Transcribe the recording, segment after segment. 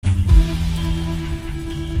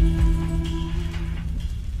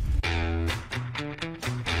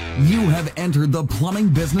You have entered the Plumbing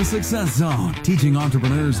Business Success Zone, teaching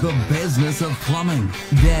entrepreneurs the business of plumbing.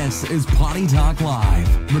 This is Potty Talk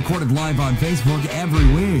Live, recorded live on Facebook every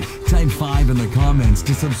week. Type 5 in the comments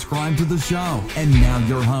to subscribe to the show. And now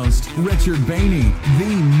your host, Richard Bainey, the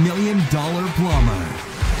 $1 Million Plumber.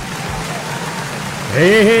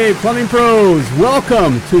 Hey, plumbing pros,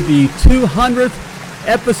 welcome to the 200th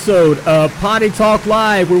episode of Potty Talk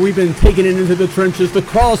Live, where we've been taking it into the trenches, the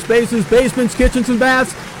crawl spaces, basements, kitchens, and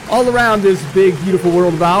baths, all around this big, beautiful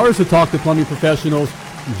world of ours to talk to plumbing professionals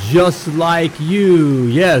just like you.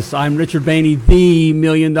 Yes, I'm Richard Bainey, the $1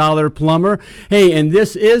 Million Plumber. Hey, and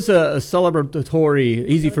this is a celebratory,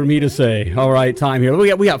 easy for me to say, all right, time here.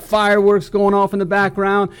 We got fireworks going off in the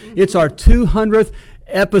background. It's our 200th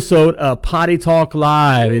episode of Potty Talk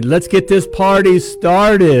Live, and let's get this party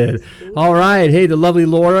started. All right, hey, the lovely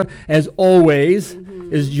Laura, as always,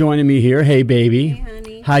 is joining me here. Hey, baby. Hey,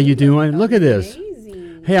 honey. How you doing? Look at this. Amazing.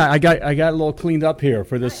 Hey, I got a little cleaned up here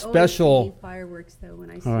for this special. Fireworks though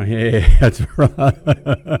when I see. Oh, hey, that's right.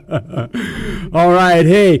 All right,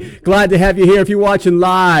 hey, glad to have you here. If you're watching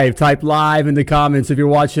live, type live in the comments. If you're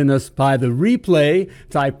watching us by the replay,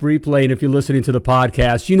 type replay. And if you're listening to the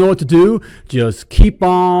podcast, you know what to do. Just keep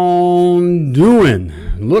on doing,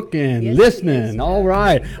 looking, listening. All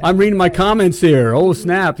right, I'm reading my comments here. Oh,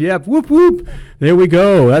 snap. Yep, whoop, whoop. There we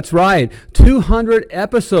go. That's right. 200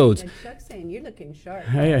 episodes. And Chuck's saying you're looking sharp.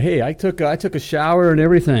 Hey, I took a shower and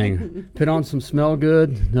everything. Put on some smell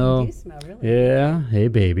good. No. You smell really Yeah. Hey,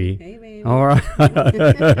 baby. Hey, baby. All right.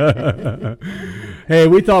 Hey,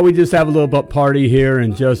 we thought we'd just have a little party here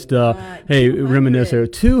and just, hey, reminisce here.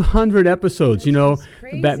 200 episodes, you know.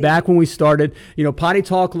 Back when we started, you know, Potty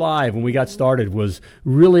Talk Live, when we got started, was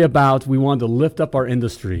really about, we wanted to lift up our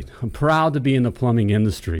industry. I'm proud to be in the plumbing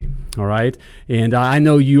industry, all right? And I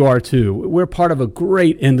know you are too. We're part of a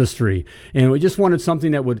great industry, and we just wanted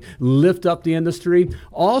something that would lift up the industry.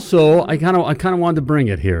 Also, I kind of wanted to bring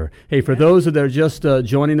it here. Hey, for those that are just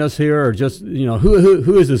joining us here, or just, you know,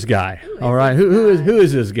 who is this guy? All right, who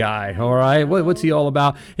is this guy? All right, what's he all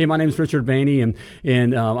about? Hey, my name is Richard Bainey,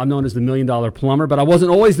 and I'm known as the $1 Million Plumber, but I wasn't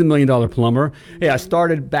always the $1 Million Plumber. Hey, I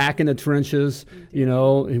started back in the trenches, you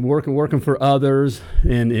know, and working for others,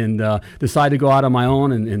 and decided to go out on my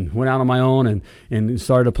own, and went out on my own, and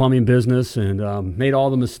started a plumbing business, and made all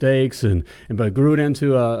the mistakes, but grew it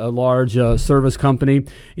into a large service company,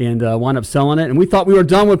 and wound up selling it. And we thought we were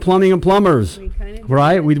done with plumbing and plumbers,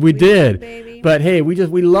 right? We did, but hey, we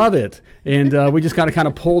love it, and we just got to kind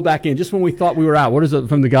of pull back in just when we thought we were out. What is it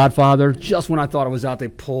from The Godfather? Just when I thought I was out, they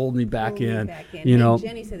pulled me back in. You know. And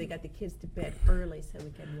Jenny said they got the kids to bed early so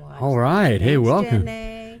we could watch. All right. Hey, welcome.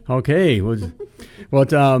 Jenny. Okay. Well,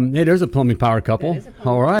 hey, there's a plumbing power couple.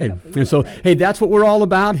 All right. Couple. And so, hey, that's what we're all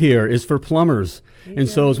about here, is for plumbers. And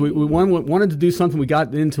so as we wanted to do something, we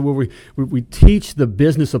got into where we teach the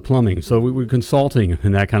business of plumbing. So we were consulting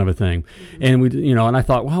and that kind of a thing. And and I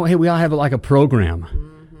thought, wow, hey, we ought to have like a program.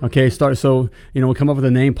 Okay, so, we come up with a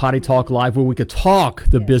name, Potty Talk Live, where we could talk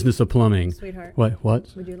the business of plumbing. Sweetheart. What?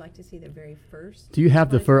 Would you like to see the very first? Do you have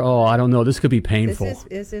the first? Oh, I don't know. This could be painful.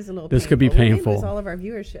 This is a little This painful. could be painful. We lose all of our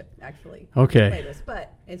viewership, actually. Okay. Play this,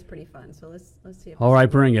 but it's pretty fun. So let's see. If All right,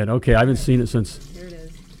 bring it. Okay, I haven't seen it since. Here it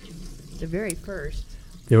is. The very first.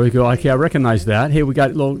 There we go. Okay, I recognize that. Hey, we got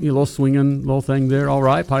a little swinging little thing there. All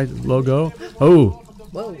right, Potty logo. Oh.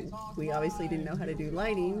 Whoa. We obviously didn't know how to do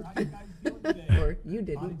lighting. Or you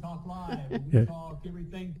didn't. Yeah.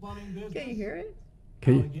 Can you hear it?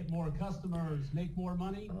 Can you get more customers, make more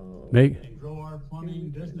money, make? and grow our plumbing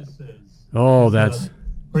businesses. Oh, that's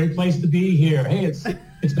Great place to be here. Hey, it's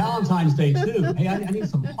Valentine's Day too. Hey, I need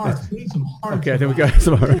some hearts. We need some hearts. okay. I think we got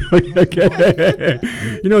some. Okay.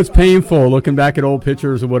 It's painful looking back at old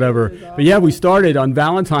pictures or whatever. But yeah, we started on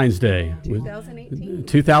Valentine's Day. 2018?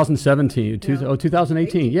 2017.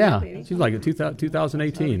 2018. Yeah. Seems like it.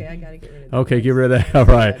 2018. Okay, I gotta get rid of that. Okay, get rid of that. All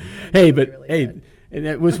right. Hey, but hey. And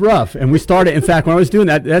it was rough, and we started. In fact, when I was doing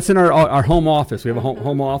that, that's in our home office. We have a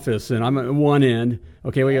home office, and I'm at one end.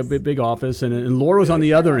 Okay, we have a big office, and Laura was on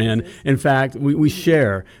the other end. In fact, we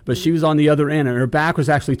share, but she was on the other end, and her back was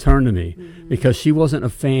actually turned to me because she wasn't a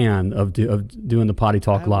fan of doing the Potty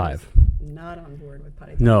Talk Live. Not on board with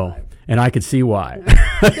Potty Talk No, Live. and I could see why.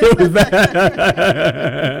 It was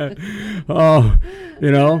bad. Oh,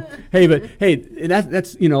 hey, but hey, and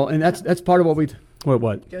that's part of what we.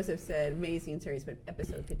 What? Joseph said, amazing series, but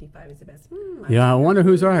episode 55 is the best. Yeah, I wonder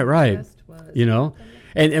who's right. You know,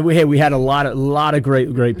 and we had a lot of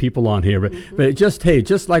great people on here, but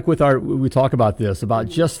just like we talk about this, about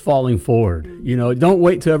just falling forward. You know, don't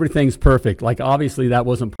wait till everything's perfect. Like obviously that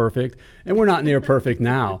wasn't perfect, and we're not near perfect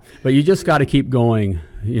now. But you just got to keep going.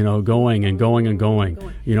 You know, going and going and going.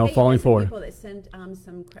 You know, falling forward. People that sent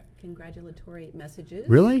some congratulatory messages.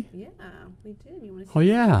 Really? Yeah, we did. You want to see? Oh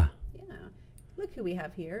yeah. Yeah. Look who we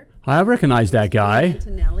have here. I recognize that guy.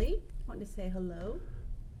 Antonelli. Want to say hello.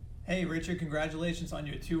 Hey, Richard, congratulations on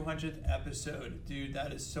your 200th episode. Dude,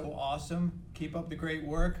 that is so awesome. Keep up the great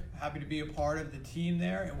work. Happy to be a part of the team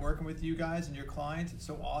there and working with you guys and your clients. It's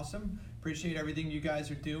so awesome. Appreciate everything you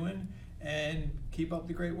guys are doing, and keep up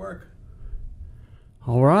the great work.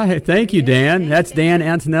 All right. Thank you, Dan. That's Dan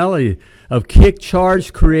Antonelli of Kick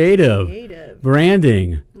Charge Creative.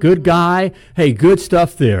 Branding. Good guy. Hey, good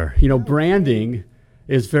stuff there. You know, branding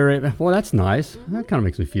is very, well, that's nice. That kind of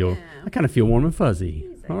makes me feel, I kind of feel warm and fuzzy.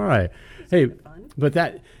 All right. Hey, but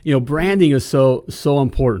that, you know, branding is so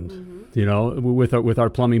important, you know, with our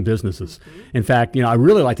plumbing businesses. In fact, you know, I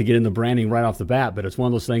really like to get into branding right off the bat, but it's one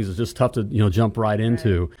of those things that's just tough to, you know, jump right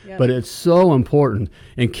into. Yep. But it's so important.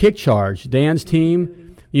 And Kick Charge, Dan's team,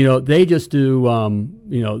 you know, they just do,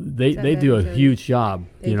 you know, they do a huge job.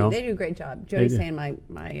 They do a great job. Jody's saying my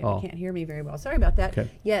can't hear me very well. Sorry about that. Okay.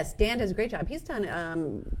 Yes, Dan does a great job. He's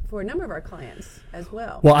done for a number of our clients as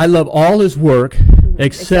well. Well, I love all his work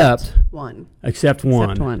except one.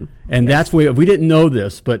 And that's where we didn't know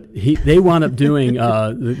this, but they wound up doing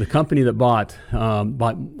the company that bought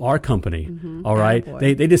our company. All right,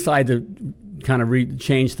 they decided to kind of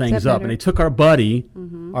change things up, and they took our buddy,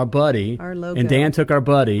 our logo, and Dan took our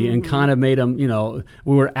buddy and kind of made him, you know,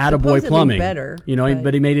 we were Attaboy Plumbing, better, you know,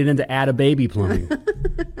 but he made it into Attababy Plumbing,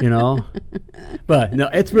 you know. But no,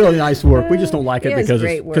 it's really nice work. We just don't like it because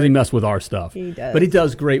he messed with our stuff. He does. But he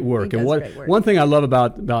does great work. And one thing I love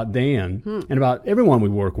about Dan and about everyone we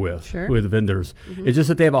work with, with vendors, is just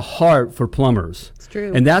that they have a heart for plumbers. It's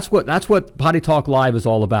true. And that's what Potty Talk Live is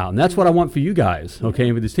all about. And that's what I want for you guys,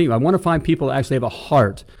 okay, with this team. I want to find people that actually have a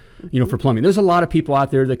heart, you know, for plumbing. There's a lot of people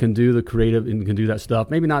out there that can do the creative and can do that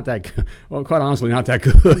stuff. Maybe not that good. Well, quite honestly, not that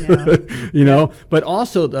good, you know. But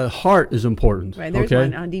also the heart is important. Right. There's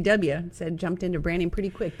one on DW said jumped into branding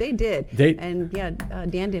pretty quick. They did. Dan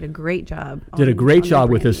did a great job. Did a great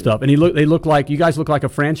job with his stuff. And you guys look like a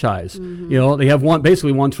franchise. You know, they have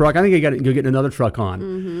basically one truck. I think they got to go get another truck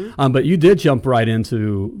on. But you did jump right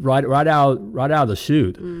into right out of the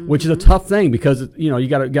chute, which is a tough thing because, you know, you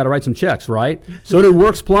got to write some checks, right? So did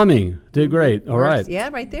Works Plumbing. Did great. All right. Yeah,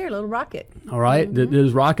 right there, a little Rocket. All right.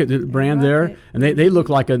 There's Rocket brand there, and they look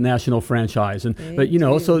like a national franchise. But you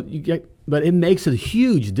know, but it makes a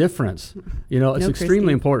huge difference. You know, it's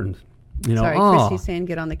extremely important. You know, Christy's saying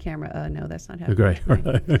get on the camera. No, that's not happening.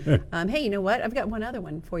 Great. Hey, you know what? I've got one other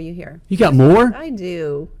one for you here. You got more? I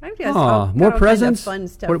do. I've got more presents. Fun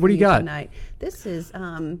stuff. What do you got tonight? This is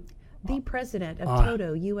the president of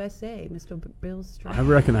Toto USA, Mr. Bill Strang. I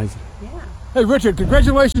recognize it. Yeah. Hey, Richard,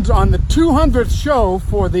 congratulations on the 200th show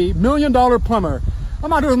for the $1 Million Plumber.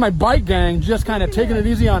 I'm out here with my bike gang, just kind of taking it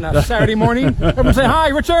easy on a Saturday morning. Everyone say hi,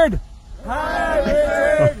 Richard.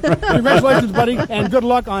 Hi, Richard. Congratulations, buddy, and good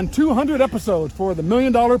luck on 200 episodes for the $1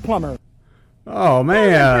 Million Plumber. Oh,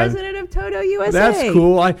 man. The president of Toto USA. That's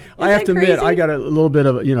cool. I have to admit, I got a little bit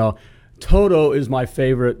of, you know, Toto is my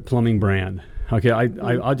favorite plumbing brand. Okay,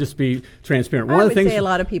 I'll just be transparent. I would say a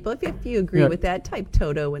lot of people, if you agree with that, type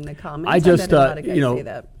Toto in the comments. I just, you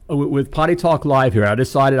know, with Potty Talk Live here, I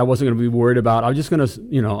decided I wasn't going to be worried about. I was just going to,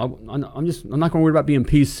 you know, I'm not going to worry about being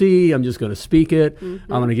PC. I'm just going to speak it. I'm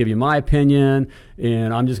going to give you my opinion,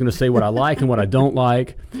 and I'm just going to say what I like and what I don't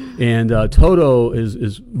like. And Toto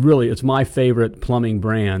is really, it's my favorite plumbing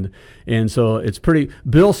brand. And so it's pretty.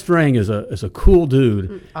 Bill Strang is a cool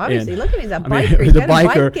dude. Obviously, look at him. He's a biker. He's got a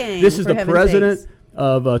bike gang, this is the president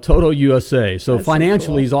of Toto USA. So that's financially, so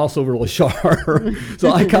cool. He's also really sharp.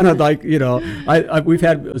 So I kind of like, you know, we've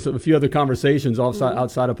had a few other conversations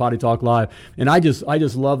outside of Potty Talk Live, and I just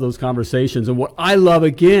love those conversations. And what I love,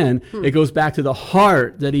 again, it goes back to the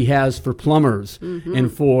heart that he has for plumbers,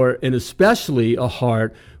 and especially a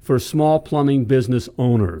heart for small plumbing business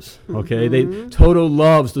owners. Okay, Toto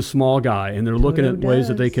loves the small guy, and they're looking at ways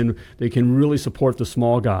that they can really support the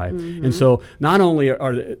small guy. And so not only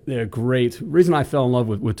are they great. The reason I fell in love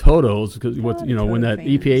with Toto is because when that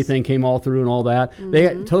EPA thing came all through and all that,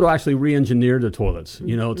 Toto actually re-engineered the toilets,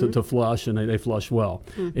 you know, to flush, and they flush well.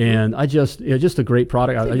 And just a great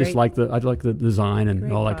product. I just like the design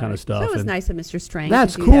and all that kind of stuff. So it was nice of Mr. Strang.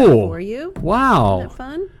 That's to do cool. That for you. Wow. Isn't that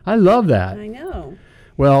fun? I love that. I know.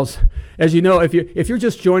 Well, as you know, if you're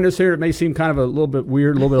just joining us here, it may seem kind of a little bit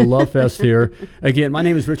weird, a little bit of love fest here. Again, my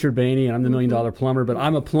name is Richard Bainey, and I'm the $1 Million Plumber. But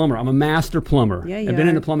I'm a plumber. I'm a master plumber. Yeah, I've been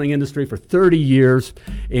in the plumbing industry for 30 years,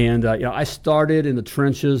 and I started in the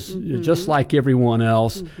trenches just like everyone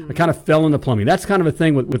else. I kind of fell into plumbing. That's kind of a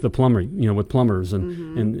thing with the plumber, with plumbers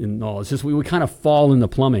and all. It's just we kind of fall into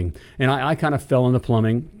plumbing, and I kind of fell into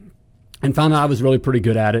plumbing. And found out I was really pretty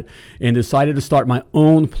good at it, and decided to start my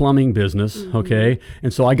own plumbing business. Okay,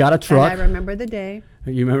 and so I got a truck. And I remember the day.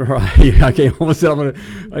 You remember? Right? Okay, almost said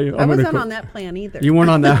I wasn't on that plan either. You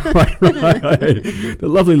weren't on that, right? The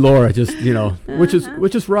lovely Laura, just which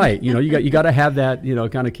is right. You got to have that,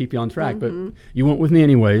 kind of keep you on track. But you went with me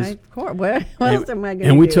anyways. Of course. What else am I going to do?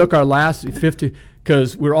 And we took our last 50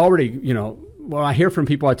 because we're already, Well, I hear from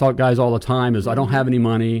people, I talk guys all the time, is I don't have any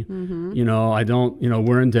money, I don't,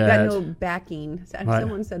 we're in debt. Got no backing. Right.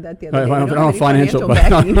 Someone said that the other day. I don't have financial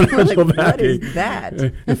backing. Like, what is that?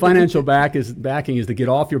 The financial backing is to get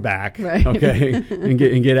off your back, right. Okay, and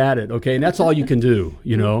get at it, okay, and that's all you can do,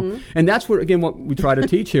 and that's what we try to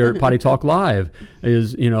teach here at Potty Talk Live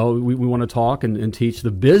is, we want to talk and teach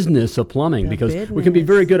the business of plumbing because we can be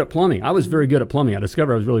very good at plumbing. I was very good at plumbing. I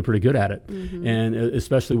discovered I was really pretty good at it, and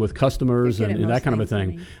especially with customers and that kind of a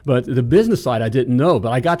thing. But the business side I didn't know.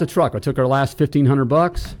 But I got the truck. I took our last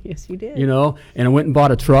 $1,500. Yes, you did. And I went and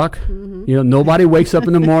bought a truck. Nobody wakes up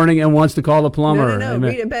in the morning and wants to call a plumber. No,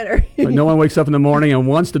 read it better. No one wakes up in the morning and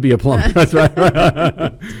wants to be a plumber. That's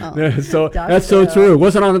right. So that's so true. It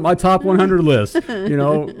wasn't on my top 100 list.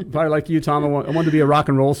 Probably like you, Tom. I wanted to be a rock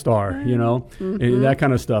and roll star. And that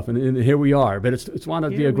kind of stuff. And here we are. But it's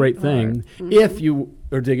wanted to be a great thing if you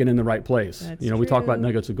are digging in the right place. That's we talk about true.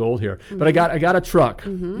 nuggets of gold here. But I got a truck,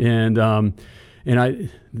 and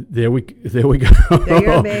there we go. There you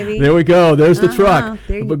go, baby. There we go. There's the truck.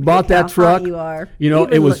 There We bought that truck. You are.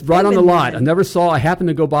 It was right on the lot. I happened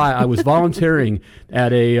to go by. I was volunteering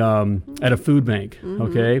at a food bank,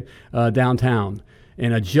 okay, downtown.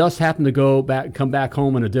 And I just happened to come back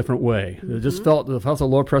home in a different way. It just felt the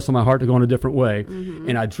Lord press on my heart to go in a different way.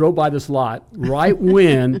 And I drove by this lot right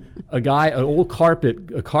when an old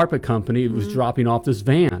carpet company was dropping off this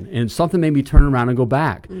van. And something made me turn around and go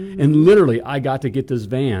back. And literally, I got to get this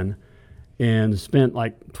van and spent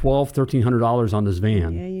like $1,300 on this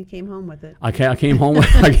van. Yeah, you came home with it. I came home.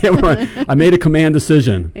 I made a command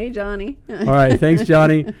decision. Hey, Johnny. All right, thanks,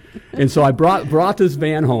 Johnny. And so I brought this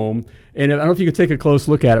van home. And I don't know if you could take a close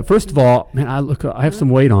look at it. First of all, man, I have some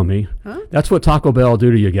weight on me. Huh? That's what Taco Bell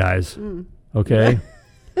do to you guys. Okay?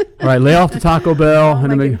 All right, lay off the Taco Bell.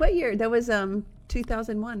 What year? That was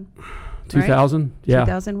 2001. 2000? Right? Yeah.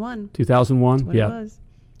 2001. 2001? That's what yeah. it was.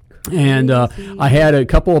 And I had a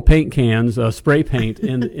couple of paint cans, spray paint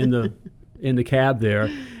in the cab there,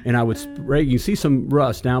 and I would spray. You see some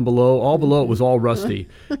rust down below. All below it was all rusty.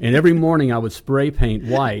 And every morning I would spray paint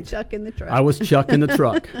white. Chuck in the truck. I was Chuck in the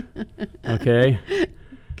truck. Okay.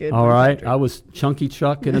 Good all right. I was Chunky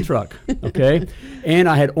Chuck in a truck. Okay. And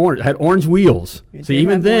I had orange wheels. So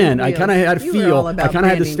even then, I kind of had to feel. I kind of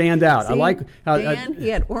had to stand out. See, I like how he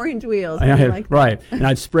had orange wheels. Right. And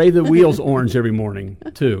I'd spray the wheels orange every morning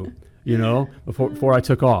too. Before I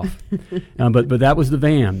took off. But that was the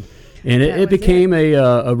van. And it became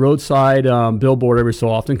a roadside billboard every so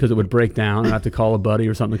often because it would break down and I have to call a buddy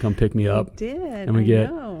or something to come pick me up. It did. And we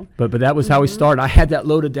But that was how we started. I had that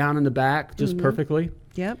loaded down in the back just perfectly.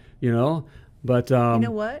 Yep. But you know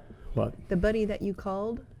what? What? The buddy that you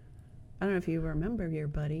called, I don't know if you remember your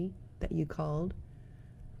buddy that you called.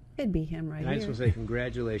 It'd be him right here. I just want to say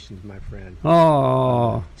congratulations, my friend.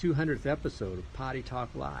 Oh. 200th episode of Potty Talk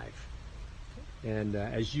Live. And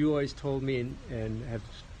as you always told me and have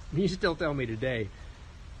you still tell me today,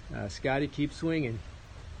 Scotty, keep swinging.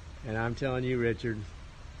 And I'm telling you, Richard,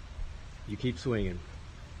 you keep swinging.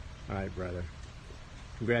 All right, brother.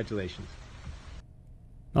 Congratulations.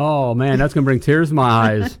 Oh, man, that's going to bring tears to my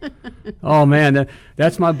eyes. Oh, man,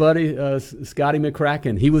 that's my buddy, Scotty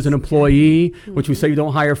McCracken. He was an employee, which we say you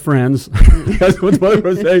don't hire friends. That's what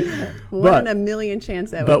we say. One in a million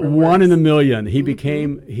chance that But one in a million. He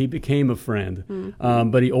became a friend.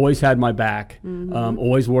 But he always had my back.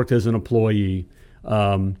 Always worked as an employee.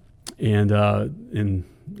 And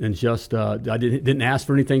just I didn't ask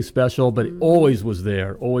for anything special, but he always was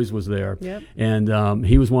there. Yep. And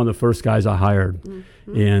he was one of the first guys I hired.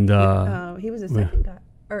 And he was the second guy,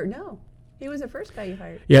 or no, he was the first guy you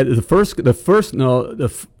hired. Yeah,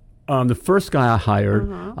 the first guy I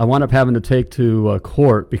hired, I wound up having to take to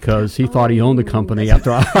court because he thought he owned the company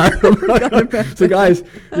after I hired him. So guys,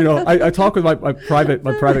 I talk with my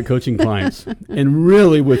private coaching clients, and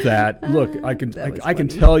really with that, look, I can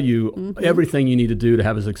tell you everything you need to do to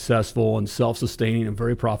have a successful and self-sustaining and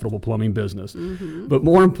very profitable plumbing business. But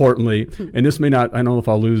more importantly, and this may not, I don't know if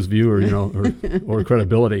I'll lose viewer, or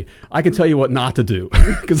credibility, I can tell you what not to do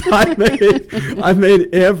because I've made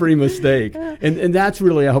every mistake, and that's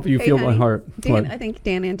really, I hope you feel my heart. Dan, I think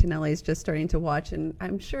Dan Antonelli is just starting to watch, and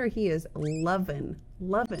I'm sure he is loving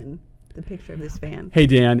the picture of this van. Hey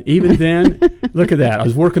Dan, even then, look at that. I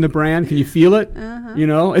was working the brand. Can you feel it?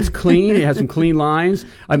 It's clean. It has some clean lines.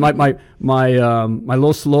 My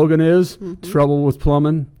little slogan is "Trouble with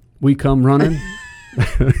plumbing, we come running."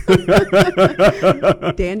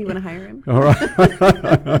 Dan, you want to hire him? All right.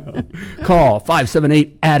 Call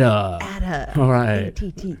 578-ADA. ADA. All right.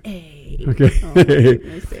 ATTA. Okay. Oh, for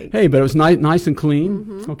goodness sake. Hey, but it was nice and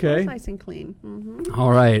clean. Okay. It was nice and clean.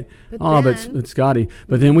 All right. But but Scotty.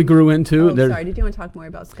 But then we grew into. Sorry. Did you want to talk more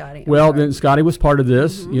about Scotty? Well, then Scotty was part of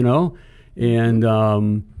this, and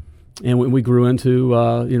we grew into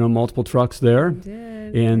multiple trucks there. We did.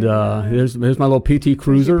 And there's my little PT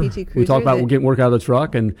Cruiser. PT Cruiser We talked about getting work out of the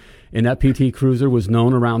truck, and that PT Cruiser was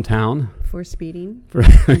known around town for speeding,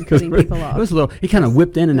 and cutting people off. It was a little. He kind of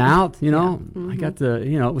whipped in and out. I got the.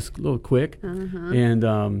 It was a little quick, and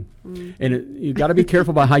you got to be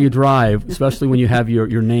careful about how you drive, especially when you have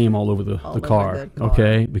your name all over the car.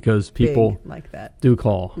 Okay, because people Big like that do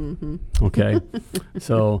call. Okay,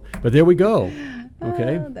 so but there we go.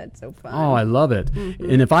 Okay. Oh, that's so fun. Oh, I love it.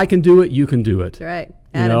 And if I can do it, you can do it. That's right.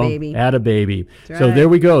 Add a baby. Add a baby. That's So right. there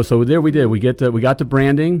we go. So there we did. We got the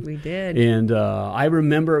branding. We did. And I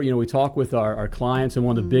remember, we talk with our clients, and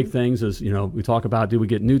one of the big things is, we talk about, do we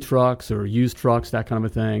get new trucks or used trucks, that kind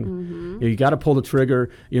of a thing. You got to pull the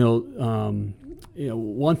trigger.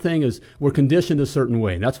 One thing is we're conditioned a certain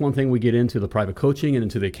way. That's one thing we get into the private coaching and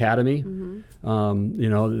into the academy.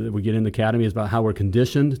 We get in the academy is about how we're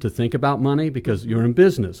conditioned to think about money because you're in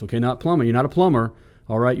business, okay? Not plumber. You're not a plumber,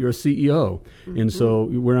 all right? You're a CEO, and so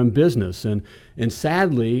we're in business. And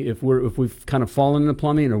sadly, if we've kind of fallen into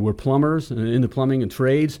plumbing, or we're plumbers and into plumbing and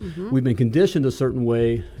trades, we've been conditioned a certain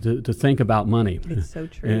way to think about money. It's so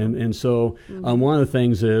true. And so one of the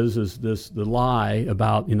things is the lie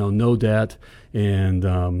about no debt and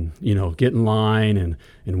get in line and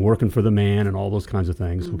working for the man and all those kinds of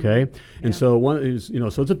things. Okay, and so one is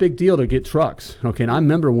so it's a big deal to get trucks. Okay, and I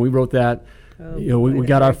remember when we wrote that. We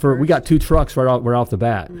got two trucks right off the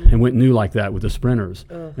bat, and went new like that with the Sprinters,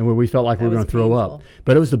 and where we felt like we were going to throw up.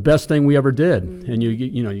 But it was the best thing we ever did. And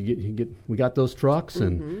we got those trucks,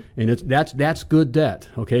 and that's good debt,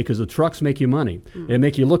 okay? Because the trucks make you money. They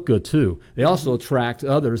make you look good too. They also attract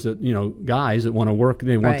others that guys that want to work.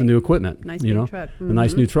 They want the new equipment. Nice new truck. The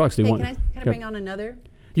nice new trucks. They want. Can I bring on another?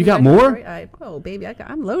 You got more? Baby,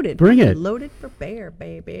 I'm loaded. Bring it. Loaded for bear,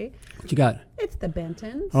 baby. What you got? It's the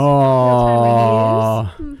Bentons. Oh,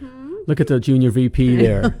 look at the junior VP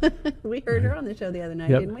there. We heard her on the show the other night,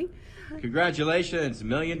 didn't we? Congratulations, $1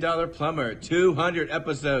 Million Plumber, 200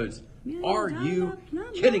 episodes. Are you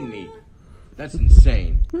kidding me? That's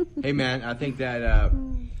insane. Hey, man, I think that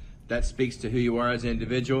that speaks to who you are as an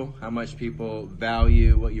individual, how much people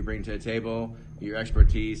value what you bring to the table, your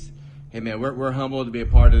expertise. Hey, man, we're humbled to be a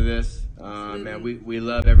part of this. Man, we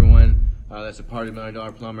love everyone that's a part of $1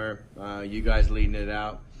 Million Plumber. You guys leading it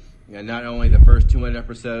out. Not only the first 200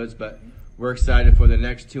 episodes, but we're excited for the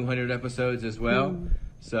next 200 episodes as well.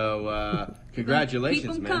 So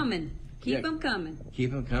congratulations, Keep them coming. Keep them coming.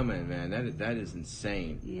 Keep them coming, man. That is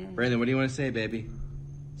insane. Yeah. Brandon, what do you want to say, baby?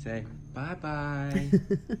 Say bye-bye.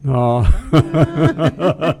 Oh.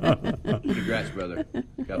 Congrats, brother. God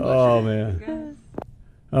bless Oh, you. man. Congrats.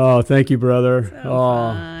 Oh, thank you, brother.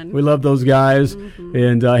 fun. We love those guys.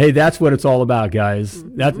 And hey, that's what it's all about, guys.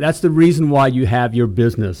 That's the reason why you have your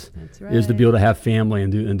business. That's Is to be able to have family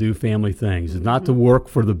and do family things. It's not to work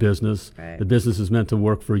for the business. Right. The business is meant to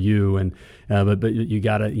work for you, and but you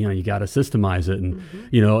gotta systemize it,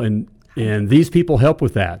 and and these people help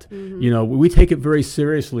with that. We take it very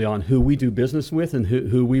seriously on who we do business with and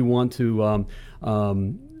who we want to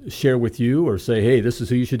share with you or say, hey, this is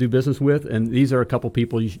who you should do business with. And these are a couple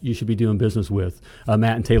people you should be doing business with.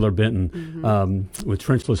 Matt and Taylor Benton with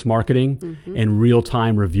Trenchless Marketing and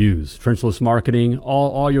Real-Time Reviews. Trenchless Marketing,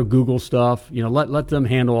 all your Google stuff, let them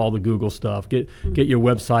handle all the Google stuff. Get your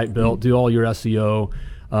website built, do all your SEO.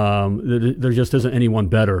 There just isn't anyone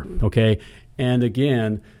better, okay? And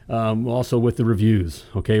again, also with the reviews,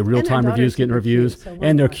 okay, real-time our reviews, daughters getting are reviews, cute, so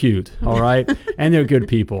and they're why not? cute, all right, and they're good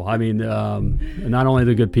people. I mean, not only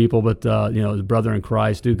they're good people, but the brother in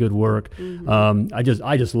Christ do good work. I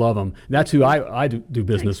just love them. That's who I do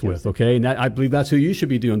business with, okay, and I believe that's who you should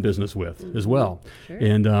be doing business with as well. Sure.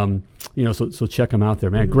 And so check them out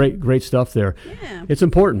there, man. Great stuff there. Yeah. It's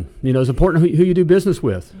important, it's important who you do business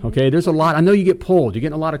with. Okay, there's a lot. I know you get pulled. You're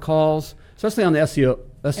getting a lot of calls, especially on the SEO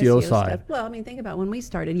side. stuff. Well, I mean, think about when we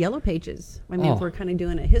started Yellow Pages. I mean, if we're kind of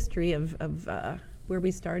doing a history of where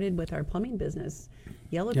we started with our plumbing business,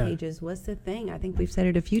 Yellow Pages was the thing. I think we've said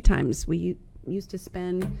it a few times. We used to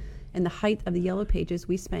spend, in the height of the Yellow Pages,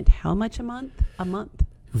 we spent how much a month?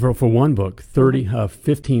 For one book,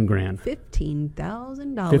 15 grand.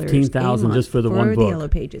 $15,000. $15,000 just for the one For book. the Yellow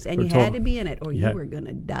Pages, and For you total. had to be in it, or you Yeah. were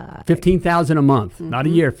gonna die. $15,000 a month, not a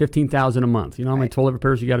year. $15,000 a month. You know how many toilet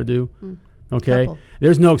repairs you got to do? Okay, Couple.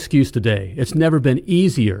 there's no excuse today. It's never been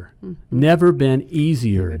easier. Never been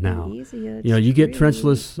easier been now. easier, You it's get true.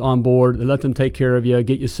 trenchless on board. Let them take care of you,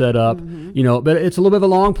 get you set up. But it's a little bit of a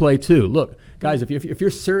long play too. Look, guys, if you're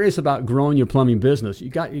serious about growing your plumbing business, you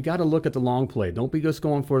got to look at the long play. Don't be just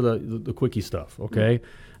going for the quickie stuff. Okay,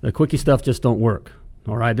 the quickie stuff just don't work.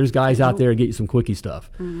 All right, there's guys out there to get you some quickie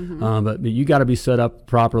stuff, but you got to be set up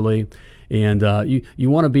properly. And you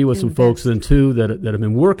want to be with some folks then too that have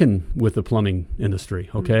been working with the plumbing industry,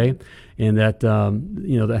 okay, and that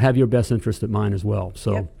that have your best interest at mind as well.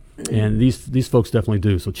 So, and these folks definitely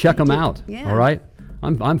do. So check them out. Yeah. All right,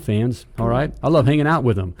 I'm fans. All right, I love hanging out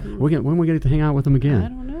with them. When are we going to hang out with them again? I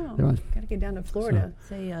don't know. Yeah. Got to get down to Florida.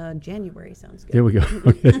 Say January sounds good. There we go.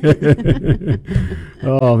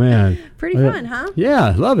 Oh man, Pretty fun, huh?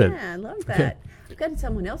 Yeah, love it. Yeah, I love that. We've got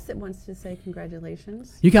someone else that wants to say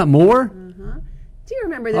congratulations. You got more? Do you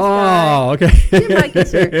remember this guy? Oh, okay. Jim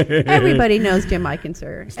Eikenser. Everybody knows Jim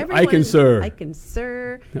Eikenser. Eikenser.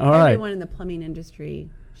 Eikenser. All right. Everyone in the plumbing industry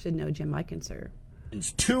should know Jim Eikenser.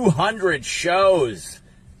 It's 200 shows.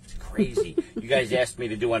 It's crazy. You guys asked me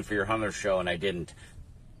to do one for your 100th show, and I didn't.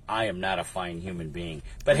 I am not a fine human being.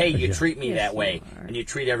 But hey, you treat me that way, and you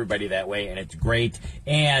treat everybody that way, and it's great.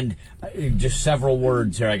 And just several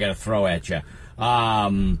words here I got to throw at you.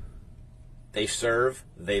 They serve,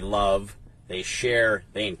 they love, they share,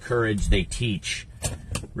 they encourage, they teach.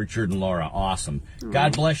 Richard and Laura, awesome.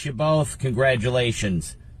 God bless you both.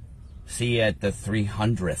 Congratulations. See you at the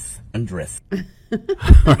 300th.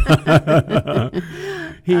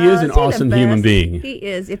 He is an Is he awesome the human best? being. He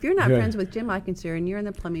is. If you're not Yeah. friends with Jim Eikenser and you're in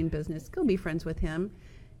the plumbing business, go be friends with him.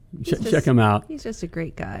 He's Check him out. He's just a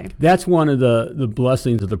great guy. That's one of the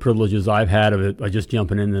blessings of the privileges I've had of it by just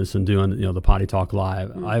jumping in this and doing the Potty Talk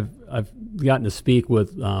Live. I've gotten to speak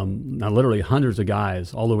with now literally hundreds of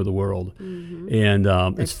guys all over the world, and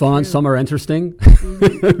it's fun. true. Some are interesting.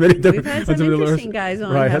 We've had some interesting guys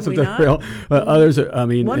on, right? have we not? Others, I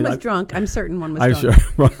mean, One and was drunk. I'm certain one was I'm drunk.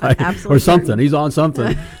 sure, right? I'm absolutely or something. certain. He's on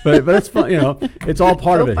something, but it's fun. It's all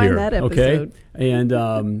part Go of it find here. that Okay, episode. and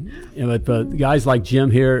but guys like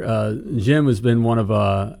Jim here, Jim has been one of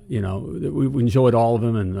we enjoyed all of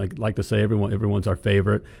them, and like to say everyone's our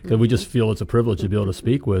favorite because we just feel it's a privilege to be able to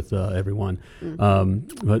speak with everyone.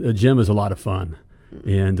 But Jim is a lot of fun,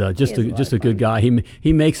 and just a good guy.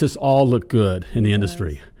 He makes us all look good in the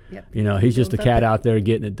industry. Yep. He's just a cat out there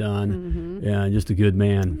getting it done. Yeah, just a good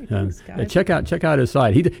man. Thanks, guys. Check out his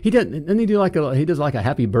site. He doesn't he do he does like a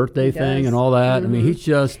happy birthday thing and all that. I mean, he's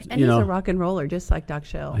just And he's a rock and roller, just like Doc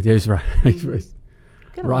Shell. He's right. He's right.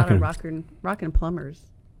 Got a lot of rockin' plumbers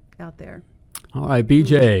out there. All right,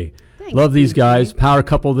 BJ. Thanks, Love these BJ. guys. Power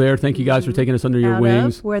couple there. Thank you guys for taking us under your Out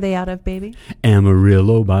wings. of? Where are they out of, baby?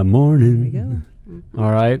 Amarillo by morning. There we go.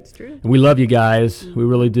 All right. It's true. And we love you guys. We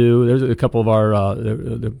really do. There's a couple of our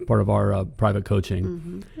they're part of our private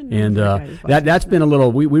coaching, and that's been a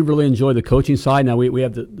little. We really enjoy the coaching side. Now we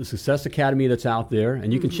have the Success Academy that's out there,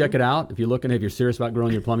 and you can check it out if you're serious about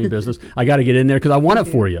growing your plumbing business. I got to get in there because I want it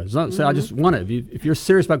for you. It's not say I just want it. If you're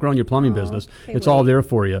serious about growing your plumbing business, it's all there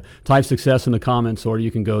for you. Type success in the comments, or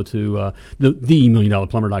you can go to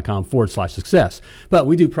themilliondollarplumber.com/success. But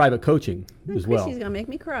we do private coaching as well. Chrissy's gonna make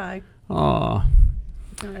me cry. Aw.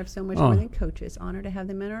 I have so much more than coaches. Honor to have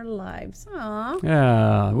them in our lives. Aw.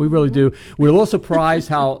 Yeah, we really do. We're a little surprised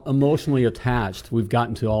how emotionally attached we've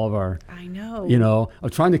gotten to all of our. I know. I'm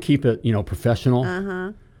trying to keep it, professional.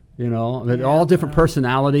 But all different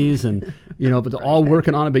personalities, and but they're all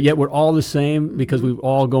working on it. But yet we're all the same because we're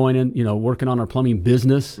all going in, working on our plumbing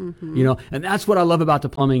business. And that's what I love about the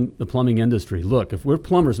plumbing industry. Look, if we're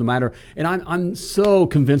plumbers, no matter, and I'm so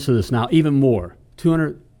convinced of this now, even more.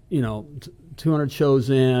 200 shows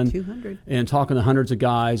in, 200. and talking to hundreds of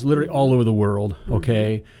guys, literally all over the world.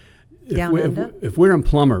 Okay, if we're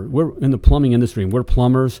in we're in the plumbing industry and we're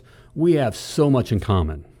plumbers, we have so much in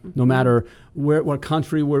common. No matter what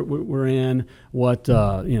country we're in, what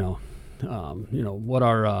what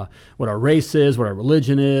our race is, what our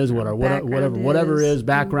religion is, what our whatever is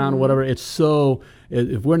background, whatever. It's so.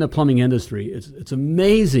 If we're in the plumbing industry, it's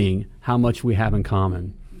amazing how much we have in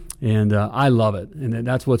common. And I love it, and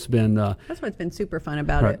that's what's been super fun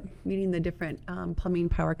about it. Meeting the different plumbing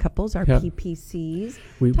power couples, our PPCs.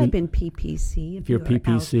 Type in PPC if you're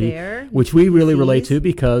PPC, out there. Which we really relate to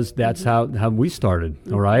because that's how we started.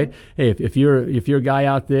 All right, hey, if you're a guy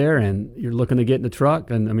out there and you're looking to get in the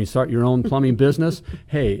truck and start your own plumbing business,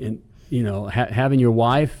 hey, and having your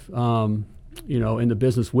wife, in the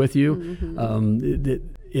business with you,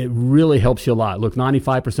 it really helps you a lot. Look,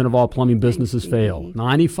 95% of all plumbing businesses fail.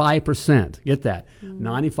 95%. Get that.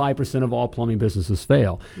 95% of all plumbing businesses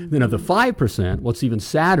fail. Then of the 5%, what's even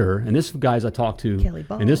sadder, and this guys I talked to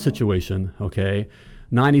in this situation,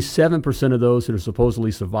 97% of those that are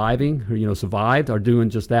supposedly surviving, or survived, are doing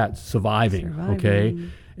just that, surviving. Okay?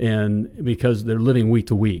 And because they're living week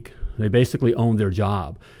to week. They basically own their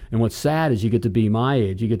job. And what's sad is you get to be my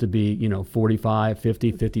age. You get to be, 45,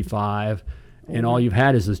 50, 55, and all you've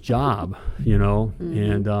had is this job,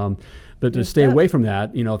 and but to stay away from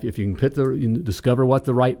that, if you can discover what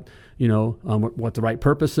the right, what the right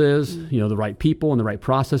purpose is, the right people and the right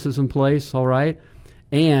processes in place, all right,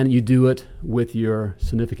 and you do it with your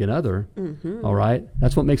significant other, all right.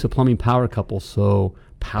 That's what makes a plumbing power couple so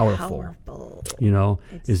powerful.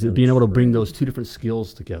 Is being able to bring those two different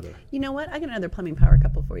skills together. You know what? I got another plumbing power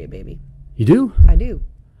couple for you, baby. You do? I do.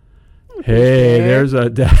 Hey, there's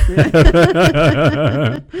a.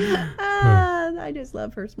 I just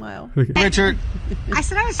love her smile. Richard, I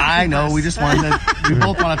said I was. I know. We just wanted to. We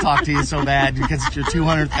both want to talk to you so bad because it's your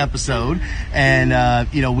 200th episode, and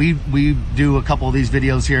we do a couple of these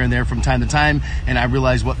videos here and there from time to time, and I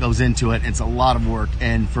realize what goes into it. It's a lot of work,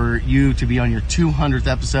 and for you to be on your 200th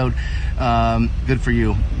episode, good for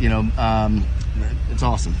you. It's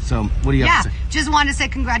awesome. So what do you have to say? Just wanted to say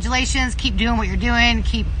congratulations. Keep doing what you're doing.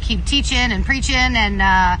 Keep teaching and preaching,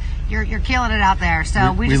 and you're killing it out there.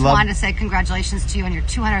 So we just wanted to say congratulations to you on your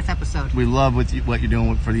 200th episode. We love what you're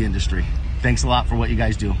doing for the industry. Thanks a lot for what you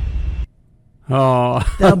guys do. Oh,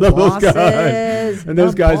 the those guys. And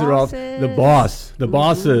those guys are all the boss. The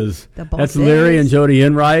bosses. The bosses. That's Larry and Jody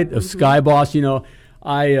Enright of Sky Boss.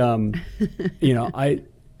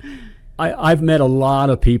 I've met a lot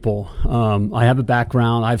of people. I have a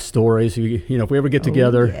background. I have stories. If we ever get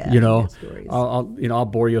together, I'll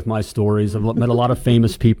bore you with my stories. I've met a lot of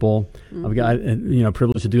famous people. I've got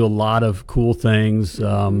privilege to do a lot of cool things.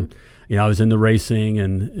 I was in the racing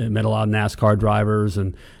and met a lot of NASCAR drivers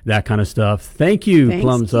and that kind of stuff. Thank you, Thanks,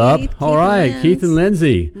 Plums Keith. Up. All right, Keith and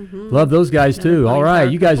Lindsay. Love those guys too. All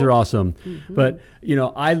right, you guys are awesome. But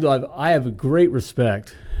I have a great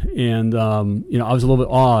respect, and I was a little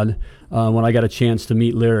bit awed when I got a chance to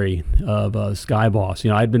meet Larry of Sky Boss.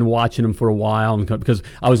 I'd been watching him for a while because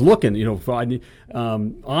I was looking,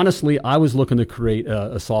 honestly, I was looking to create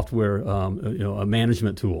a software, a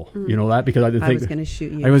management tool, because I didn't think I was going to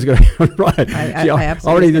shoot you. I was going to, right. I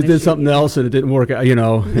already did something else and it didn't work out,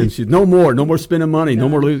 and she's no more spending money, no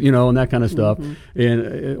more, and that kind of stuff.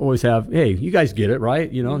 And always have, hey, you guys get it,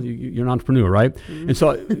 right? You're an entrepreneur, right? And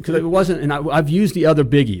so, because it wasn't, and I've used the other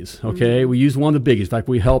biggies, okay? We used one of the biggies. In fact,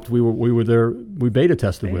 we were there, we beta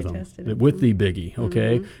tested with them, with the biggie,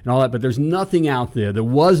 okay? And all that, but there's nothing out there. There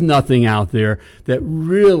was nothing out there that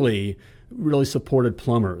really supported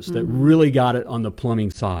plumbers, that really got it on the plumbing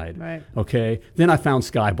side. Right. Okay. Then I found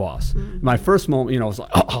Sky Boss. My first moment, I was like,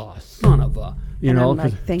 oh, son of a,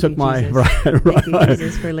 thank took you, my Jesus. right. Thank you,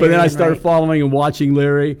 Jesus, for Larry but then I started Enright. following and watching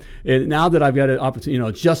Larry, and now that I've got an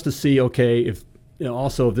opportunity, just to see, okay, if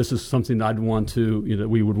also if this is something that I'd want to, that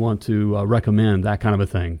we would want to recommend, that kind of a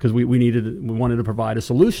thing, because we wanted to provide a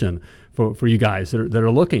solution for you guys that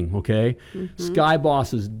are looking, okay? Sky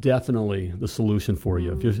Boss is definitely the solution for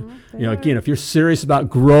you. If you're, again, if you're serious about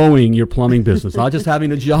growing your plumbing business, not just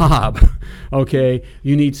having a job, okay,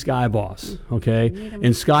 you need Sky Boss, okay?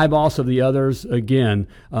 And Sky Boss of the others, again,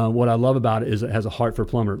 what I love about it is it has a heart for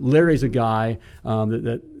plumber. Larry's a guy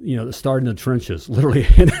that started in the trenches, literally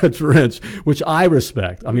in a trench, which I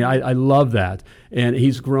respect. I mean, I love that. And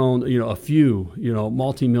he's grown, a few,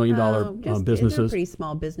 multi-million dollar businesses. They're pretty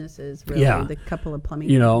small businesses, really. Yeah. The couple of plumbing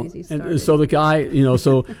companies he started. And so the guy,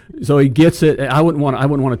 so he gets it. I wouldn't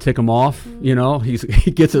want to tick him off.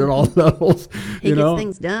 He gets it at all levels. He gets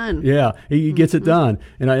things done. Yeah, he gets it done,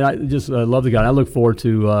 and I just love the guy. I look forward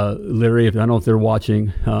to Larry. I don't know if they're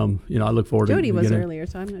watching. I look forward Jody to was earlier,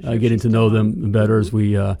 so I'm not sure. Getting to know them better as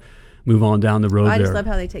we move on down the road I there. just love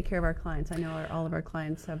how they take care of our clients. I know all of our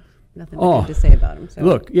clients have nothing good to say about them. So.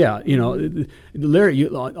 Look, yeah, you know, Larry.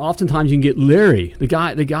 Oftentimes you can get Larry. The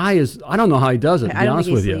guy is. I don't know how he does it. To be honest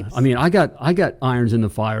with you, I mean, I got irons in the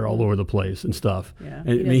fire all over the place and stuff. Yeah, and,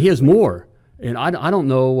 I mean, he has more, and I don't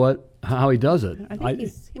know how he does it. I think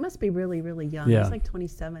he must be really, really young. Yeah. He's like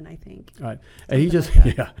 27, I think. Right, and he just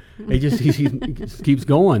he just keeps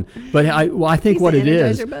going. But I think He's what the it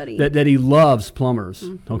is Energizer buddy. that he loves plumbers.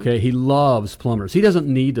 Mm-hmm. Okay, he loves plumbers. He doesn't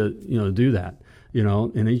need to do that. You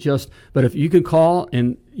know, and but if you can call,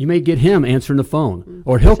 and you may get him answering the phone,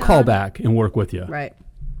 or he'll call back and work with you. Right.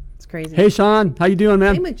 It's crazy. Hey, Sean, how you doing,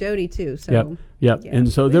 man? Same with Jody too. So. Yep. Yeah.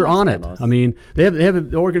 And so they're on it. I mean, they have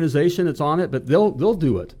an organization that's on it, but they'll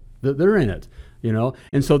do it. They're in it. You know,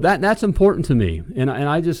 and so that's important to me, and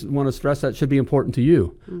I just want to stress that should be important to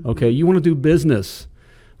you. Mm-hmm. Okay, you want to do business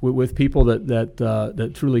with people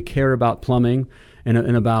that truly care about plumbing. And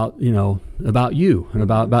about about you and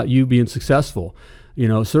about you being successful. You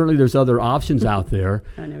know, certainly there's other options out there,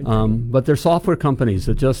 but they're software companies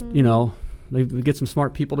that just they get some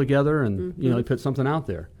smart people together and they put something out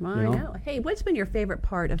there. I know. Hey, what's been your favorite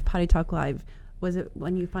part of Potty Talk Live? Was it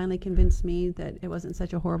when you finally convinced me that it wasn't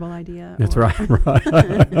such a horrible idea? That's right.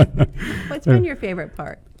 What's been your favorite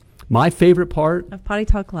part? My favorite part of Potty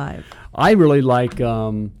Talk Live. I really like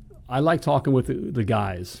talking with the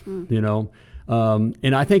guys. You know.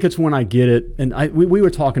 And I think it's when I get it, and we were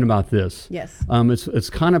talking about this. Yes. It's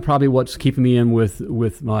kind of probably what's keeping me in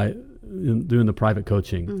with my doing the private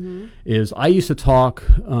coaching. Mm-hmm. Is I used to talk,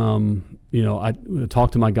 I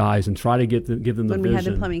talk to my guys and try to give them the vision. When we had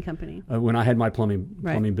the plumbing company. When I had my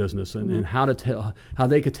plumbing business, and how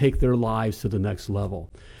they could take their lives to the next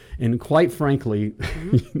level. And quite frankly,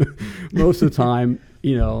 most of the time,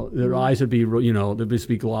 their eyes would be, they'd just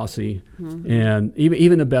be glossy, and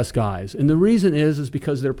even the best guys. And the reason is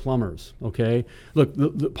because they're plumbers. Okay, look,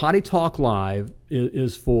 the Potty Talk Live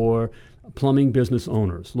is for plumbing business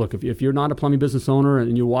owners. Look, if you're not a plumbing business owner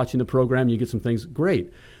and you're watching the program, you get some things,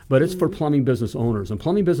 great. But it's for plumbing business owners. And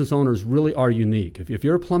plumbing business owners really are unique. If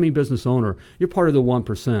you're a plumbing business owner, you're part of the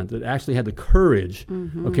 1% that actually had the courage,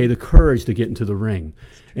 the courage to get into the ring.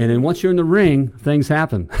 And then once you're in the ring, things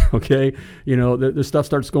happen, okay? The stuff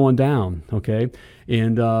starts going down, okay?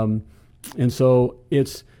 And so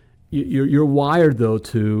you're wired, though,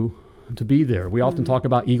 to be there. We often talk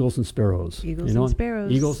about eagles and sparrows. Eagles and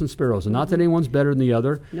sparrows. Eagles and sparrows. And not that anyone's better than the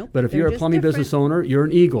other, nope, but if you're a plumbing business owner, you're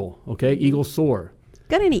an eagle, okay? Eagle soar.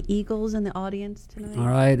 Got any eagles in the audience tonight? All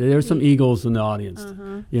right, there's some eagles in the audience.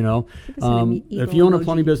 If you own a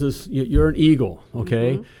plumbing business, you're an eagle,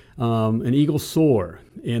 okay? An eagle soar,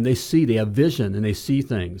 and they have vision, and they see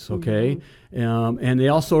things, okay? And they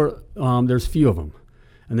also, there's few of them,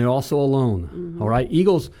 and they're also alone, all right?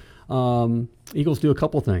 Eagles do a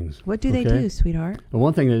couple things. What do they do, sweetheart? The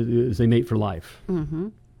one thing is they mate for life,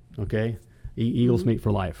 okay? Eagles mate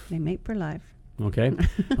for life. They mate for life. Okay,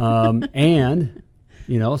 and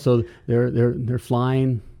so they're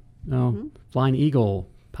flying, flying eagle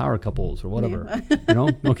power couples or whatever,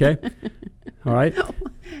 okay, all right.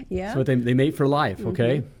 Yeah. So they mate for life,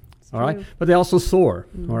 okay, all right. But they also soar,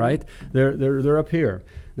 all right. They're up here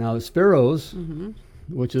now. The sparrows.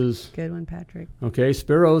 Which is good one, Patrick. Okay,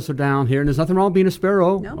 sparrows are down here, and there's nothing wrong with being a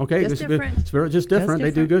sparrow. No, okay, just different. Sparrows just different.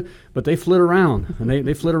 They do good, but they flit around, and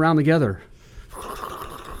they flit around together.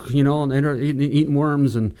 And they're eating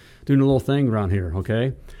worms and doing a little thing around here,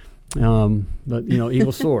 okay? But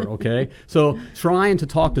eagles soar, okay? So trying to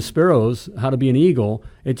talk to sparrows how to be an eagle,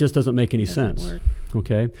 it just doesn't make any sense,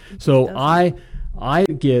 okay? So I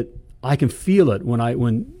can feel it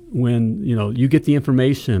when you get the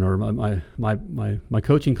information, or my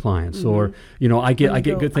coaching clients, or I get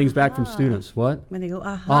good things back from students. What? When they go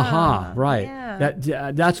aha, right?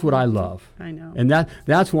 Yeah. That's what I love. I know. And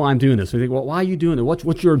that's why I'm doing this. So you think, well, why are you doing it?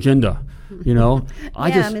 What's your agenda? Mr.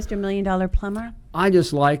 $1 Million Plumber. I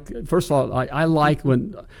just like, first of all, I like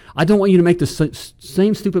when I don't want you to make the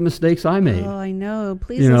same stupid mistakes I made. Oh, I know.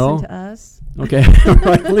 Please listen to us. Okay,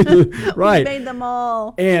 right. We made them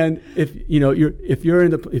all. And if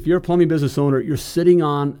you're a plumbing business owner, you're sitting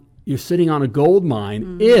on a gold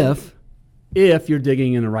mine if you're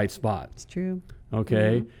digging in the right spot. It's true.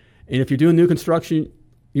 Okay, and if you're doing new construction,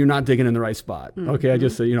 you're not digging in the right spot. Okay, I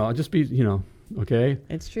just say I'll just be okay.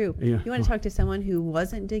 It's true. Yeah. You want to talk to someone who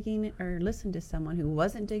wasn't digging, or listen to someone who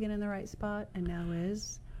wasn't digging in the right spot and now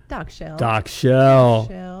is. Doc Shell. Doc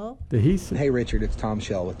Shell. Did he say? Hey Richard, it's Tom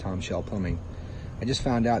Shell with Tom Shell Plumbing. I just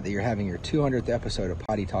found out that you're having your 200th episode of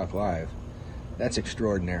Potty Talk Live. That's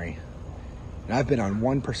extraordinary. And I've been on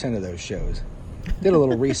 1% of those shows. Did a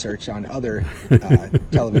little research on other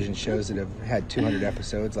television shows that have had 200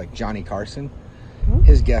 episodes, like Johnny Carson.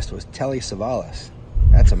 His guest was Telly Savalas.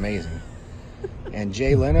 That's amazing. And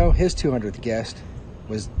Jay Leno, his 200th guest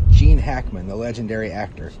was Gene Hackman, the legendary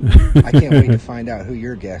actor. I can't wait to find out who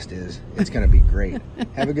your guest is. It's going to be great.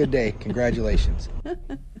 Have a good day. Congratulations.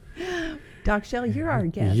 Doc Shell, you're our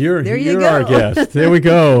guest. You're our guest. There we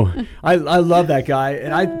go. I love that guy,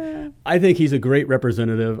 and I think he's a great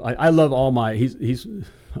representative. I love all my. He's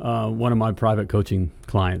one of my private coaching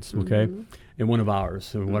clients. Okay. And one of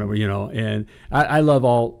ours, or whatever, and I love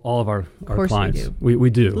all of our clients. We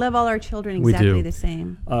do. Love all our children exactly the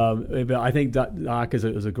same. But I think Doc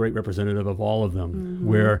is a great representative of all of them,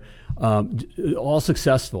 where all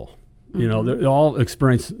successful. They all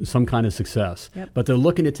experience some kind of success, but they're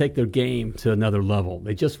looking to take their game to another level.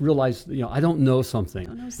 They just realize, I don't know something,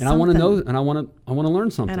 and I want to know, and I want to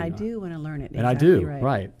learn something. And I do want to learn it. And I do,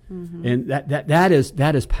 right. And that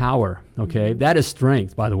is power. Okay, that is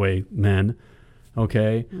strength. By the way, men.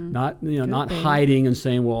 Okay, not not hiding and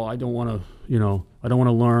saying, well, I don't want to, I don't want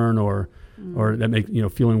to learn, or that make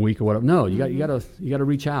feeling weak or whatever. No, you got to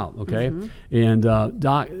reach out. Okay, and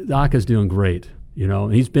Doc is doing great.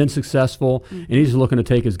 He's been successful, and he's looking to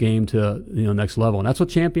take his game to next level, and that's what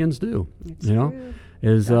champions do.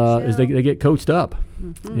 Is they get coached up,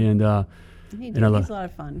 and he's a lot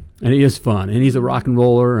of fun. And he is fun, and he's a rock and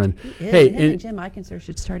roller. And and Jim Eikenser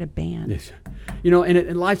should start a band.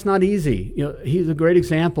 And life's not easy. He's a great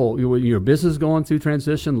example. Your business is going through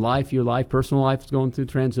transition. Your personal life is going through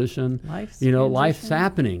transition. Life's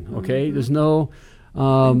happening. Okay, there's no.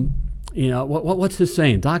 What's his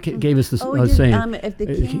saying? Doc gave us this saying. If the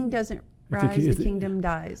king doesn't rise, the kingdom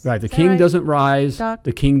dies. Right. The king doesn't rise,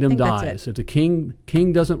 the kingdom dies. If the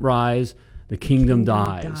king doesn't rise, the kingdom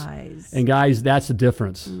dies. And guys, that's the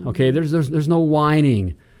difference. Okay. There's no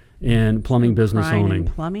whining in plumbing business owning.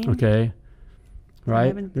 Plumbing? Okay.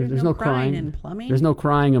 Right? There's no crying in plumbing. There's no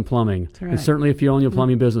crying in plumbing. Right. And certainly if you own your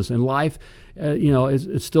plumbing business. And life,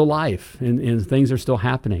 it's still life, and things are still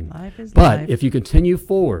happening. Life is but life. if you continue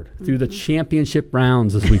forward through the championship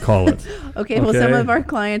rounds, as we call it. Okay, well, some of our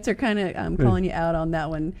clients are kind of calling you out on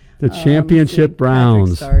that one. The championship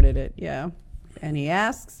rounds. Patrick started it, yeah. And he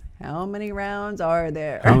asks, how many rounds are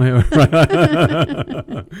there?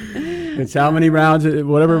 It's how many rounds,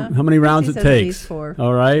 how many rounds it takes. At least 4.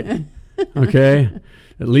 All right. Okay.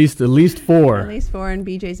 At least 4. At least 4, and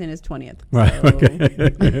BJ's in his 20th. Right.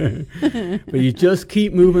 Okay. But you just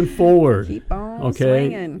keep moving forward. Keep on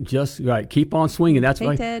swinging. Keep on swinging. That's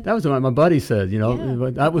that was what my buddy said.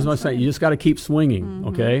 That was my saying. You just got to keep swinging.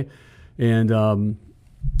 Okay. And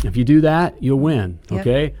if you do that, you'll win.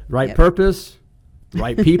 Okay. Right purpose,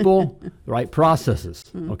 right people, right processes.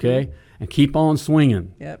 Okay. And keep on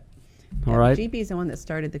swinging. Yep. All right. GP's the one that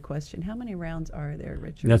started the question. How many rounds are there,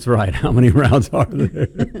 Richard? That's right. How many rounds are there?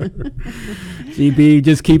 GB,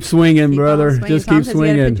 just keep swinging, brother. Just keep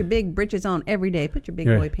swinging. You got to put your big britches on every day. Put your big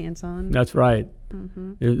boy pants on. That's right.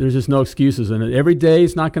 There's just no excuses. And every day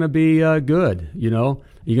is not going to be good. You're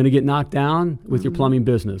going to get knocked down with your plumbing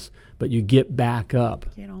business, but you get back up.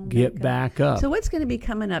 Get back up. So what's going to be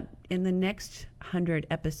coming up in the next 100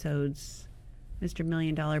 episodes, Mr. $1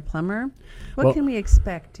 Million Plumber? What can we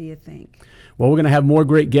expect, do you think? Well, we're going to have more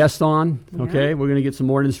great guests on, okay? We're going to get some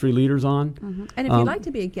more industry leaders on. And if you'd like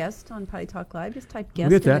to be a guest on Potty Talk Live, just type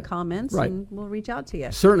guest in the comments, and we'll reach out to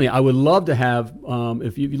you. Certainly. I would love to have,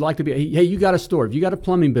 if you'd like to be, hey, you got a story. If you got a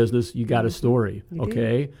plumbing business, you got a story,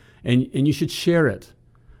 okay? And you should share it,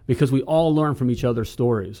 because we all learn from each other's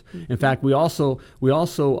stories. In fact, we also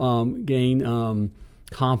gain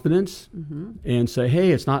confidence and say,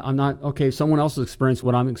 hey, I'm not okay, someone else has experienced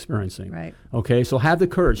what I'm experiencing. Right. Okay, so have the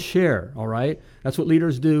courage, share, all right? That's what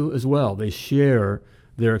leaders do as well. They share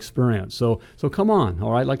their experience. So come on,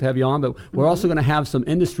 all right? I'd like to have you on, but we're also going to have some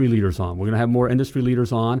industry leaders on. We're going to have more industry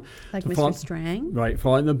leaders on. Like Mr. Strang? Right,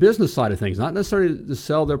 for the business side of things, not necessarily to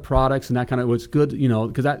sell their products and that kind of, what's good,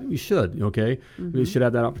 because that we should, okay? We should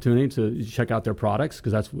have that opportunity to check out their products,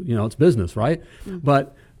 because that's, it's business, right?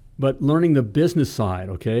 But learning the business side,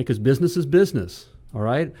 okay? Because business is business, all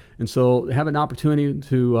right? And so have an opportunity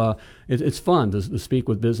to, it's fun to speak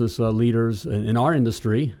with business leaders in our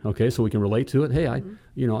industry, okay? So we can relate to it. Hey,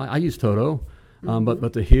 I use Toto,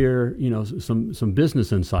 but to hear, some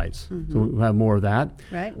business insights. So we'll have more of that.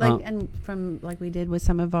 Right, and from we did with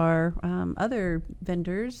some of our other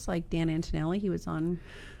vendors, like Dan Antonelli, he was on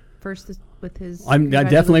first with his. I'm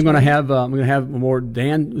definitely going to have. I'm going to have more.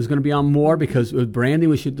 Dan is going to be on more because with branding,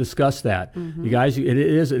 we should discuss that. You guys,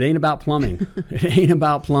 it ain't about plumbing. It ain't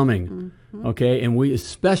about plumbing. Okay, and we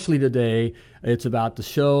especially today, it's about the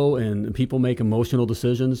show and people make emotional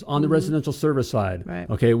decisions on the residential service side. Right.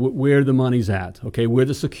 Okay, where the money's at. Okay, where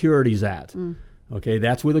the security's at. Okay,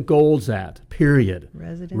 that's where the gold's at, period.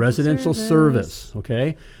 Residential service.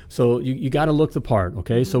 Okay, so you got to look the part.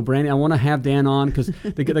 Okay, so Brandon, I want to have Dan on because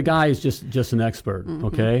the guy is just an expert.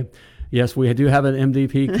 Okay, yes, we do have an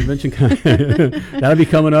MVP convention. That'll be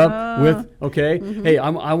coming up with. Okay, hey, I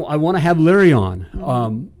want to have Larry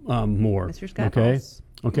on more. Mr. Sky okay, Boss.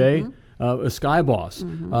 okay. A Sky Boss,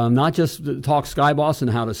 not just to talk Sky Boss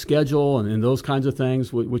and how to schedule and those kinds of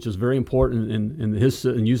things, which is very important in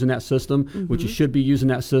using that system, which you should be using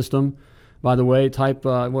that system. By the way, type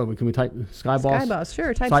what can we type Sky Boss? Sky Boss,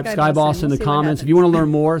 sure. Type Sky Boss in the comments. If you want to learn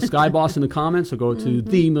more, Sky Boss in the comments, so go to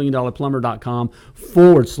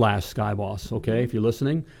themilliondollarplumber.com/Sky Boss. Okay, if you're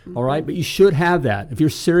listening, all right. But you should have that if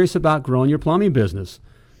you're serious about growing your plumbing business.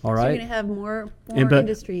 All right. So you're going to have more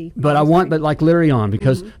industry. But I want, like Larry on,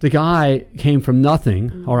 because the guy came from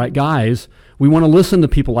nothing. All right, guys, we want to listen to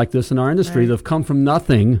people like this in our industry that have come from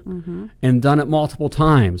nothing and done it multiple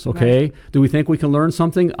times. Okay. Right. Do we think we can learn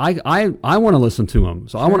something? I want to listen to him.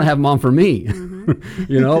 So I want to have him on for me,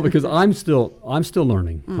 because I'm still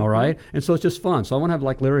learning. All right. And so it's just fun. So I want to have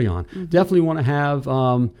like Larry on. Definitely want to have,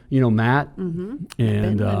 Matt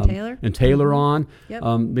and Taylor on,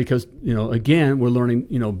 because, again, we're learning,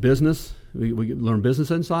 business. We learn business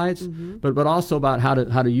insights, but also about how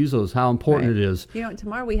to use those, how important it is.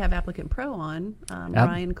 Tomorrow we have Applicant Pro on.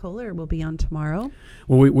 Ryan Kohler will be on tomorrow.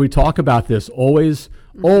 Well, we talk about this always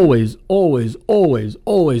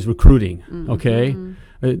recruiting. Okay,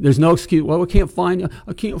 there's no excuse. Well, I can't find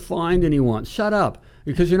anyone. Shut up,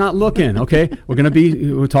 because you're not looking. Okay,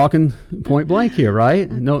 we're talking point blank here, right?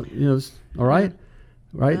 No, all right.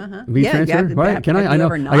 Right? Be transparent, right? Can I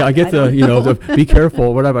know. I get the be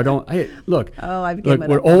careful, whatever. I don't. Hey, look.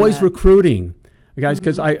 We're always recruiting, guys,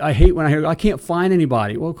 because I hate when I hear I can't find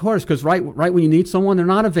anybody. Well, of course, because right when you need someone, they're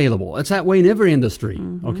not available. It's that way in every industry.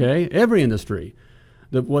 Okay, every industry.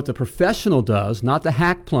 What the professional does, not the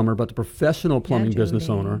hack plumber, but the professional plumbing business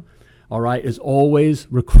owner. All right, is always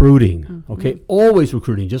recruiting, okay? Always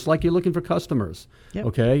recruiting, just like you're looking for customers,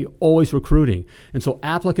 okay? Always recruiting. And so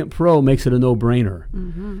Applicant Pro makes it a no-brainer.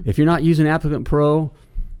 If you're not using Applicant Pro,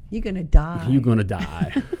 you're going to die. You're going to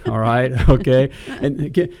die, all right? Okay?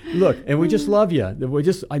 And look, and we just love you.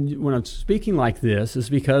 When I'm speaking like this, is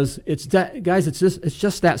because it's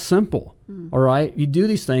just that simple, all right? You do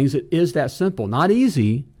these things, it is that simple. Not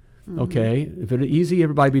easy. Okay, if it's easy,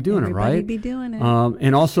 everybody'd be doing it, right? Everybody'd be doing it.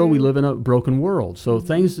 And also, we live in a broken world, so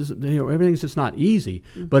everything's just not easy.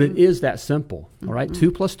 But it is that simple. All right,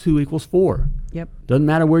 2 + 2 = 4. Yep. Doesn't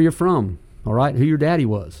matter where you're from. All right, who your daddy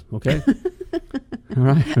was. Okay. All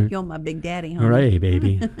right. You're my big daddy, homie. All right,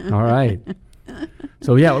 baby. All right.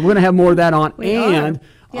 So yeah, we're gonna have more of that on, I'm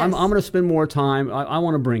gonna spend more time. I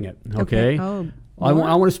want to bring it. Okay. Oh, I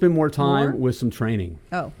want to spend more time with some training.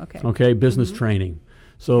 Oh, okay. Okay, business training.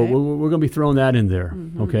 So we're going to be throwing that in there,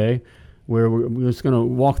 okay, where we're just going to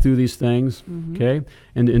walk through these things, okay,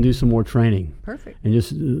 and do some more training. Perfect. And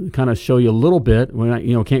just kind of show you a little bit.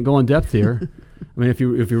 Can't go in depth here. I mean, if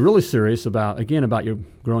you're really serious about your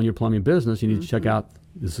growing your plumbing business, you need to check out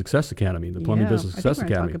the Success Academy, the Plumbing Business Success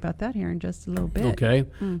Academy. We're going to talk about that here in just a little bit. Okay.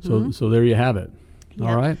 So there you have it.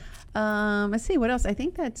 All right. Let's see what else. I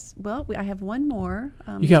think I have one more.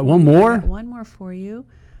 You got one more? I got one more for you.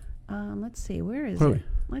 Let's see. Where is it?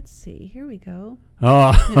 Let's see. Here we go.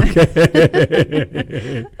 Oh,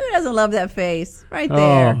 okay. Who doesn't love that face? Right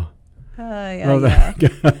there. Here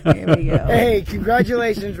we go. Hey,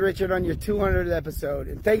 congratulations, Richard, on your 200th episode.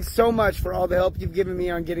 And thanks so much for all the help you've given me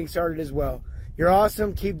on getting started as well. You're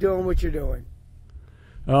awesome. Keep doing what you're doing.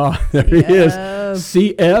 Oh, there he is.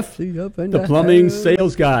 CF, the plumbing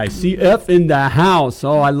sales guy. CF in the house.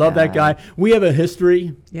 Oh, I love that guy. We have a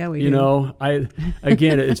history. Yeah, we do.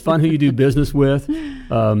 Again, it's fun who you do business with.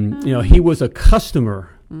 He was a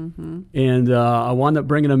customer, and I wound up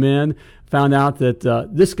bringing him in. Found out that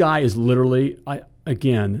this guy is literally, and I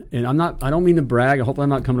don't mean to brag. I hope I'm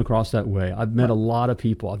not coming across that way. I've met a lot of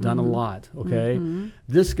people. I've done a lot. Okay.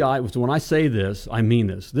 This guy when I say this, I mean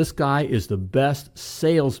this. This guy is the best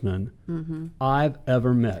salesman I've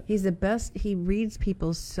ever met. He's the best. He reads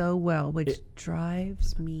people so well, which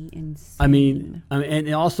drives me insane. I mean,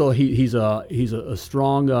 and also he's a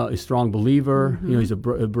strong believer. He's a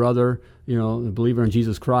brother. A believer in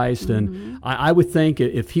Jesus Christ. And I would think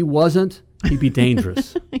if he wasn't, he'd be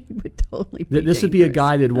dangerous. He would totally be This would be a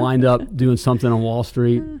guy that'd wind up doing something on Wall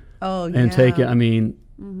Street. and take it. I mean,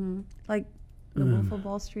 like The Wolf of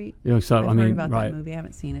Wall Street. You know, so I've I mean, heard about right. that movie. I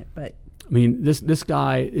haven't seen it, but I mean, this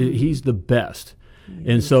guy, he's the best.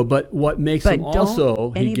 And so, but what makes him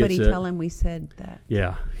also, he anybody gets it. tell him we said that.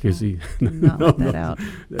 Yeah, because he not let that out.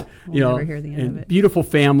 We'll never hear the end of it. Beautiful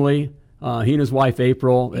family. He and his wife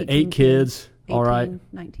April, 8 kids. 18, all right,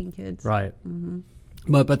 19 kids. Right.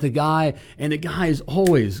 But the guy is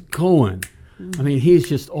always going. I mean, he's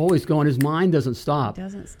just always going. His mind doesn't stop. It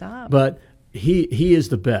doesn't stop. But he is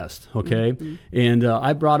the best, okay? And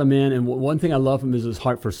I brought him in, and one thing I love him is his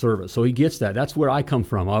heart for service. So he gets that. That's where I come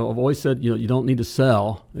from. I've always said, you don't need to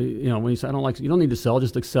sell. You know, when you say you don't need to sell,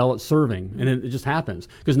 just excel at serving, and it just happens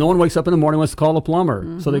because no one wakes up in the morning and wants to call a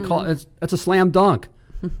plumber. So they call that's a slam dunk.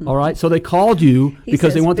 All right, so they called you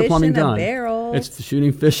because they want the plumbing done. It's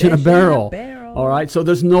shooting fish in a barrel. All right, so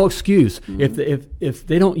there's no excuse. If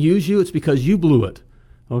they don't use you, it's because you blew it.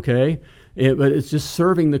 Okay. But it's just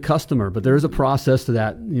serving the customer. But there is a process to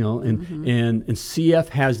that, you know, and CF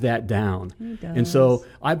has that down. He does. And so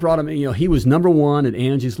I brought him in, you know, he was #1 at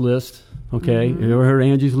Angie's List. Okay. You ever heard of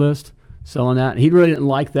Angie's List? Selling that. He really didn't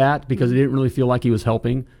like that because he didn't really feel like he was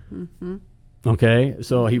helping. Okay.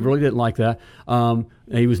 So he really didn't like that.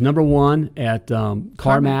 He was #1 at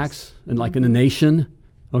CarMax and like in the nation.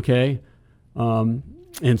 Okay.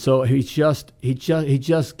 And so he just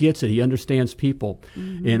gets it. He understands people.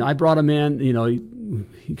 And I brought him in, you know,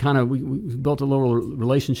 he kind of, we built a little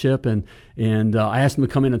relationship, and I asked him to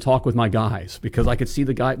come in and talk with my guys because I could see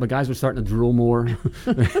my guys were starting to drool more.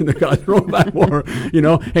 And the guys drool back more, you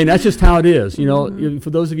know, and that's just how it is. You know, for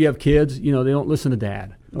those of you who have kids, you know, they don't listen to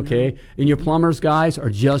dad. Okay. And your plumbers guys are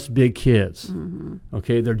just big kids.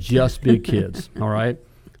 Okay. They're just big kids. All right.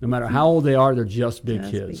 No matter how old they are, they're just big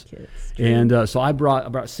kids. And so I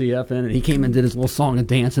brought CF in, and he came and did his little song and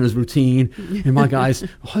dance and his routine. And my guys,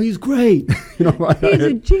 he's great. You know, right? He's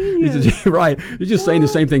a genius. Right. He's just saying the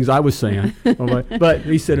same things I was saying. Right? But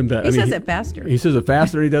he said him better. He says it faster. He says it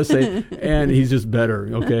faster. He does say, and he's just better.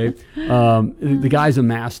 Okay. The guy's a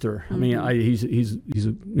master. I mean, he's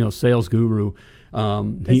a sales guru.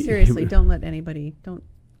 But seriously, don't let anybody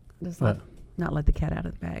not let the cat out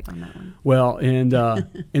of the bag on that one. Well,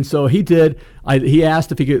 and so he did. He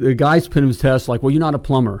asked if he could. The guys put him his test like, well, you're not a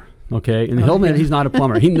plumber, okay? And he'll admit he's not a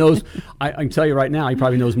plumber. He knows. I can tell you right now, he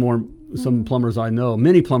probably knows more. Some plumbers I know,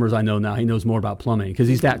 many plumbers I know now, he knows more about plumbing because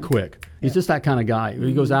he's that quick. He's just that kind of guy.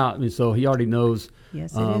 He goes out, and so he already knows.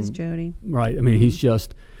 Yes, it is, Jody. Right. I mean, he's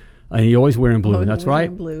just. And he always wearing blue. That's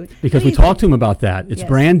right. Blue. Because we talked to him about that. It's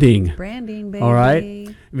branding. It's branding, baby. All right.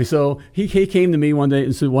 So he came to me one day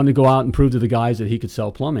and said wanted to go out and prove to the guys that he could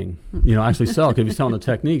sell plumbing. You know, actually sell, because he was telling the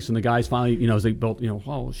techniques. And the guys finally, you know, as they built, you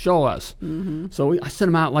know, show us. So I sent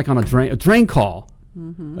him out like on a drain call,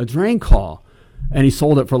 a drain call, and he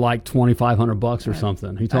sold it for like $2,500 or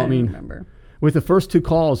something. He told me. Remember. With the first 2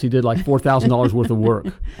 calls, he did like $4,000 worth of work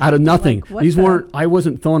out of nothing. Like, I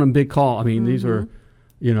wasn't throwing him big call. I mean, these were.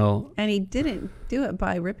 You know, and he didn't do it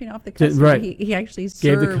by ripping off the customer. Right. He actually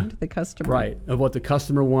served the customer. Right, of what the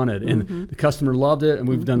customer wanted. And the customer loved it, and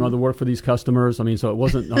we've done other work for these customers. I mean, so it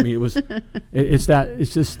wasn't, I mean, it was,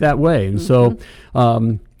 it's just that way. And so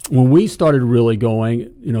when we started really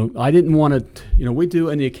going, you know, I didn't want to, you know, we do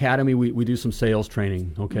in the academy, we do some sales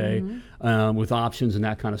training, okay, with options and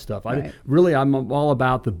that kind of stuff. I'm all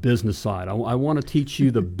about the business side. I want to teach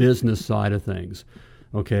you the business side of things.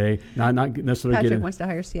 Okay, not necessarily. Patrick wants to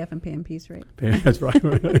hire CF and pay him piece rate. That's right.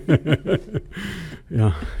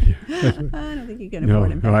 Yeah. I don't think you can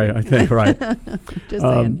afford him. Right. I think right. Just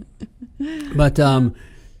saying. But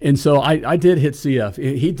and so I did hit CF.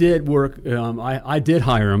 He did work. I did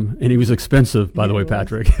hire him, and he was expensive, by the way,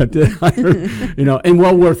 Patrick. I did hire him, you know, and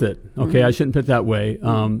well worth it. Okay, I shouldn't put it that way.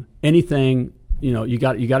 Anything, you know, you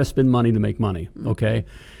got to spend money to make money. Okay,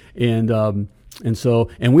 and so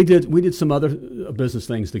we did some other business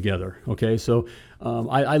things together. Okay, so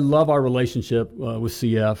I love our relationship with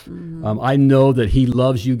CF. I know that he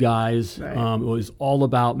loves you guys. Right. It was all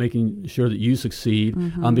about making sure that you succeed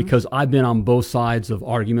because I've been on both sides of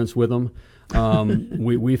arguments with him.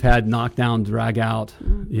 We've had knockdown, drag out.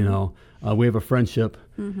 You know, we have a friendship.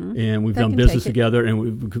 And we've done business together, and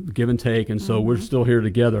we've give and take, and so we're still here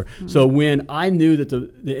together. So when I knew that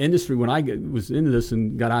the industry, when I was into this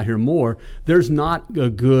and got out here more, there's not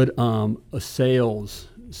a good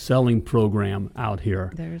selling program out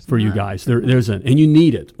here for you guys. There isn't, and you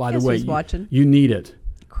need it. By the way, you need it.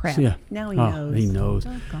 Crap. So, yeah. Now he knows. He knows.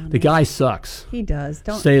 The guy sucks. He does.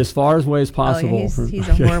 Don't stay as far away as possible. He's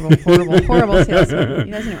a horrible salesman.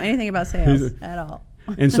 He doesn't know anything about sales at all.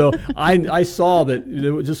 And so I saw that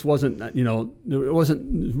there just wasn't, there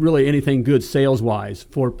wasn't really anything good sales-wise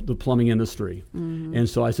for the plumbing industry. Mm-hmm. And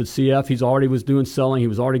so I said, CF, he was doing selling. He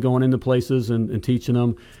was already going into places and teaching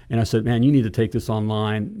them. And I said, man, you need to take this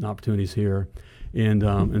online. The opportunity's here.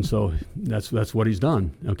 And so that's what he's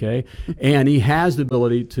done, okay? And he has the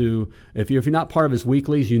ability to, if you're not part of his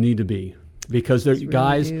weeklies, you need to be. Because they're,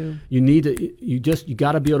 guys, you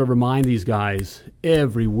got to be able to remind these guys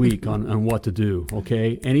every week on what to do,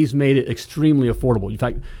 okay? And he's made it extremely affordable. In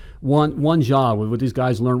fact, one job, what these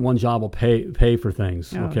guys learn, one job will pay for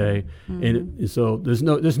things, okay? Mm-hmm. And so there's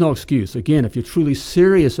no excuse. Again, if you're truly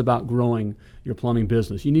serious about growing your plumbing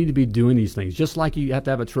business, you need to be doing these things. Just like you have to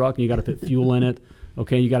have a truck and you got to put fuel in it.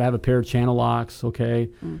 Okay, you got to have a pair of channel locks. Okay,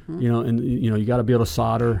 and you got to be able to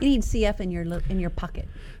solder. You need CF in your pocket.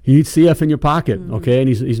 You need CF in your pocket. Okay, and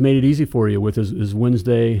he's made it easy for you with his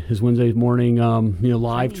Wednesday morning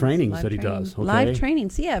live trainings that he does. Okay? Live training,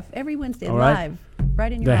 CF every Wednesday live,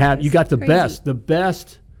 right in your office. You got the best.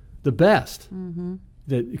 Mm-hmm.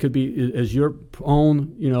 That could be as your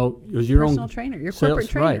own, as your personal own trainer, your sales, corporate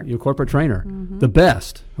trainer, right? Your corporate trainer, the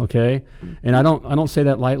best. Okay, and I don't say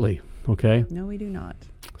that lightly. Okay. No, we do not.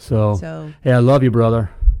 So hey, I love you, brother.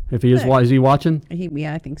 If he is he watching?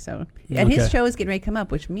 Yeah, I think so. And his show is getting ready to come up,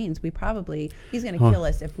 which means he's going to kill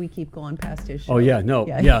us if we keep going past his show. Oh yeah, no,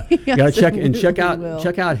 yeah. You got to check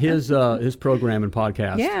out his program and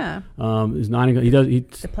podcast. Yeah. It's 9 o'clock. He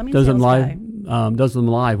does them live. Does them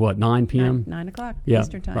live. What 9 p.m. 9 o'clock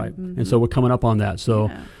Eastern time. Right. Mm-hmm. And so we're coming up on that. So.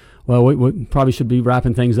 Yeah. Well, we probably should be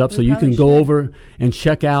wrapping things up, so you can go over and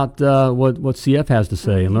check out what CF has to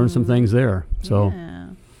say and learn some things there. So,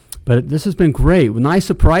 but this has been great. Nice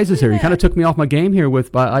surprises here. You kind of took me off my game here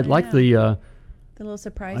I like the little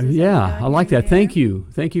surprises. I like that. Thank you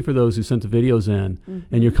for those who sent the videos in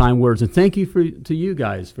and your kind words, and thank you to you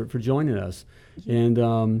guys for joining us. And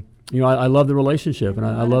I love the relationship, and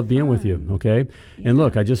I love being with you, okay? Yeah. And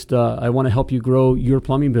look, I want to help you grow your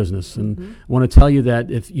plumbing business, and I want to tell you that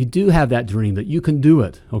if you do have that dream, that you can do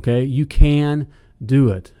it, okay? You can do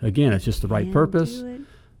it. Again, it's just the right purpose,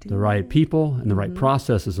 the right people, and the right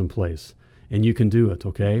processes in place, and you can do it,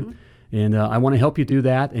 okay? And I want to help you do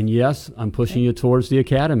that, and yes, I'm pushing you towards the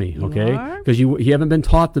academy, okay? Because you haven't been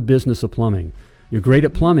taught the business of plumbing. You're great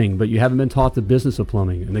at plumbing, but you haven't been taught the business of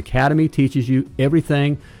plumbing. And the academy teaches you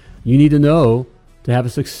everything you need to know to have a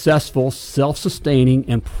successful, self-sustaining,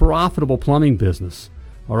 and profitable plumbing business,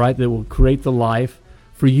 all right, that will create the life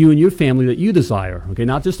for you and your family that you desire, okay?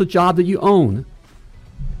 Not just a job that you own,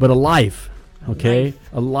 but a life, okay?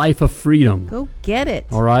 A life of freedom. Go get it.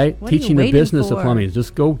 All right? Teaching the business of plumbing.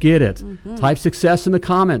 Just go get it. Type success in the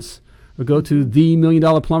comments. Or go to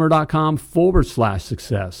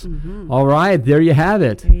themilliondollarplumber.com/success. All right, there you have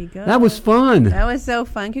it. There you go. That was fun. That was so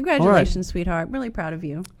fun. Congratulations, sweetheart. Really proud of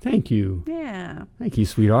you. Thank you. Yeah. Thank you,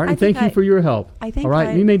 sweetheart. And thank you for your help. I think all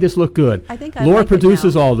right, you made this look good. I think I Laura like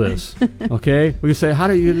produces all this. Okay? We can say, how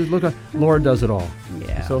do you look? Laura does it all.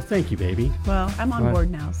 Yeah. So thank you, baby. Well, I'm on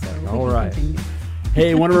board now, so all right.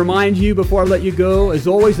 Hey, I want to remind you before I let you go, as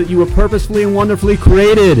always, that you were purposefully and wonderfully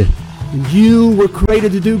created. You were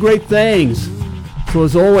created to do great things. So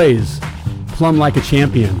as always, plumb like a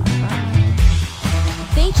champion.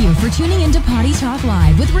 Thank you for tuning into Potty Talk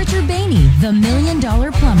Live with Richard Bainey, the $1 Million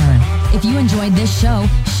Plumber. If you enjoyed this show,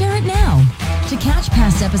 share it now. To catch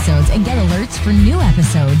past episodes and get alerts for new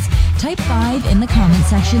episodes, type 5 in the comment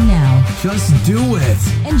section now. Just do it.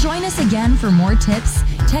 And join us again for more tips,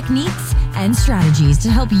 techniques, and strategies to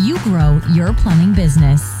help you grow your plumbing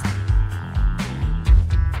business.